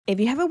if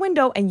you have a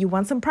window and you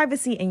want some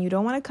privacy and you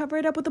don't want to cover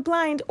it up with a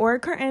blind or a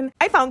curtain,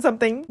 I found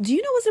something. Do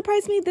you know what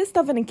surprised me? This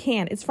stuff in a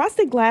can. It's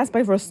Frosted Glass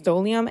by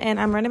Rustoleum, and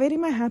I'm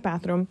renovating my half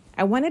bathroom.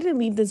 I wanted to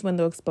leave this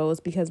window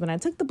exposed because when I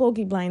took the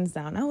bulky blinds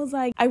down, I was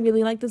like, I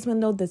really like this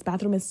window. This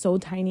bathroom is so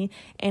tiny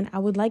and I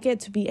would like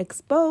it to be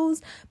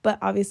exposed, but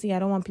obviously I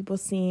don't want people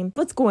seeing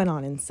what's going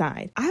on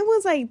inside. I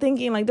was like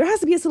thinking like there has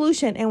to be a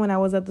solution, and when I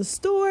was at the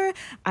store,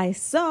 I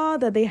saw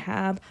that they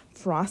have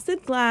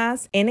frosted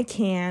glass in a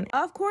can.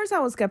 Of course I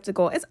was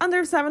skeptical. It's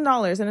under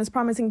 $7 and it's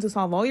promising to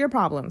solve all your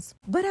problems.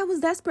 But I was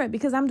desperate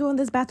because I'm doing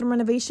this bathroom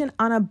renovation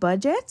on a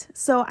budget.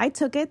 So I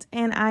took it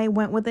and I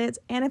went with it.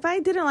 And if I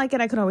didn't like it,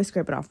 I could always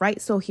scrape it off,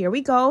 right? So here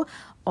we go.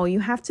 All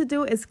you have to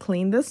do is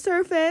clean the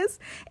surface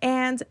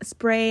and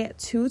spray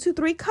 2 to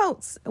 3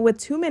 coats with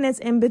 2 minutes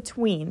in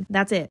between.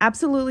 That's it.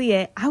 Absolutely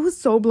it. I was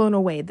so blown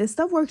away. This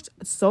stuff worked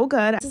so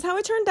good. This is how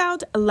it turned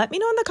out. Let me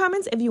know in the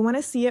comments if you want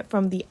to see it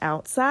from the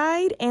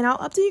outside, and I'll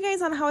update you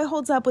guys on how it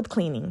holds up with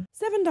cleaning.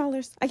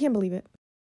 $7. I can't believe it.